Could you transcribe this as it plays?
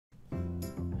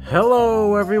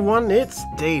Hello everyone, it's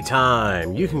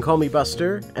daytime! You can call me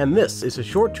Buster, and this is a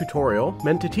short tutorial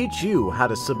meant to teach you how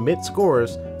to submit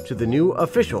scores to the new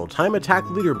official Time Attack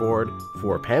Leaderboard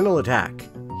for Panel Attack.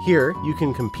 Here, you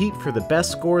can compete for the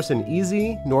best scores in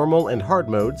easy, normal, and hard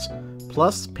modes,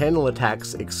 plus Panel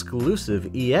Attack's exclusive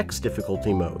EX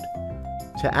difficulty mode.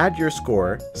 To add your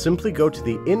score, simply go to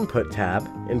the Input tab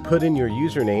and put in your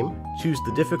username, choose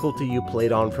the difficulty you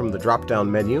played on from the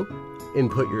drop-down menu,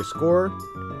 input your score,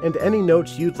 and any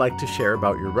notes you'd like to share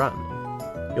about your run.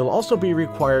 You'll also be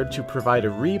required to provide a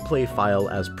replay file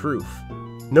as proof.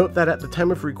 Note that at the time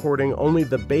of recording, only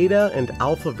the beta and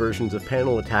alpha versions of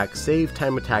Panel Attack save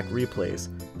Time Attack replays,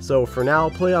 so for now,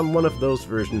 play on one of those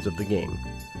versions of the game.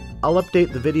 I'll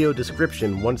update the video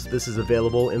description once this is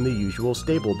available in the usual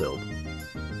stable build.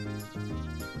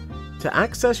 To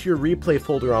access your replay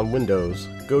folder on Windows,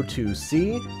 go to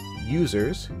C,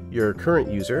 Users, your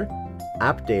current user,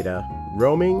 App Data,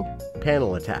 Roaming,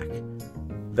 Panel Attack.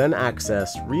 Then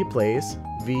access Replays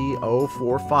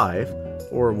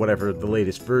V045, or whatever the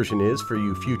latest version is for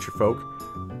you future folk.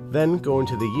 Then go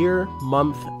into the year,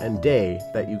 month, and day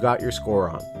that you got your score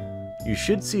on. You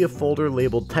should see a folder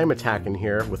labeled Time Attack in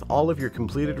here with all of your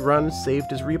completed runs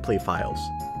saved as replay files.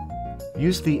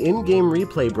 Use the in-game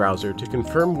replay browser to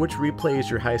confirm which replay is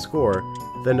your high score,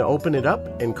 then open it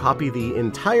up and copy the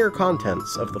entire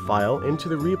contents of the file into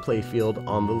the replay field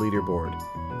on the leaderboard.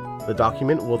 The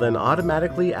document will then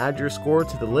automatically add your score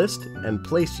to the list and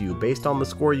place you based on the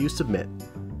score you submit.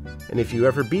 And if you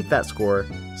ever beat that score,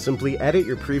 simply edit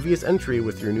your previous entry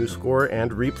with your new score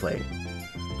and replay.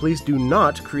 Please do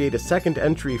not create a second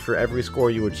entry for every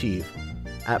score you achieve.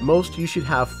 At most, you should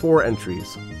have 4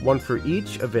 entries, one for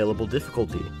each available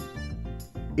difficulty.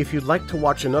 If you'd like to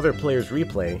watch another player's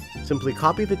replay, simply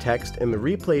copy the text in the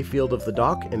replay field of the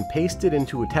doc and paste it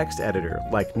into a text editor,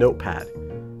 like Notepad.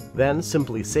 Then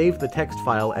simply save the text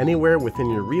file anywhere within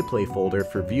your replay folder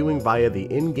for viewing via the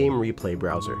in-game replay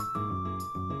browser.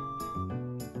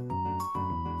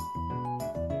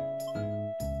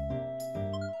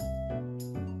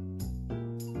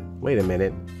 Wait a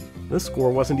minute. This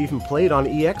score wasn't even played on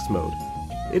EX mode.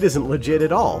 It isn't legit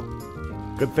at all.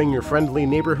 Good thing your friendly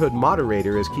neighborhood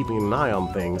moderator is keeping an eye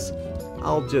on things.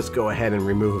 I'll just go ahead and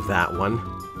remove that one.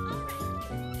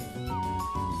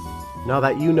 Now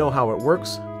that you know how it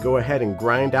works, go ahead and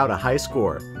grind out a high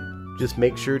score. Just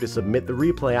make sure to submit the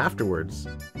replay afterwards.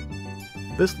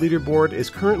 This leaderboard is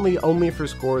currently only for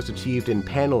scores achieved in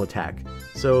Panel Attack,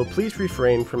 so please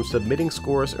refrain from submitting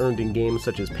scores earned in games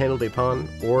such as Panel de Pon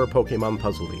or Pokemon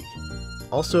Puzzle League.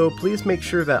 Also, please make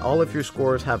sure that all of your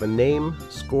scores have a name,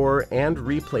 score, and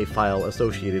replay file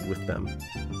associated with them.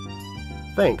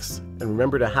 Thanks, and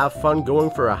remember to have fun going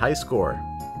for a high score.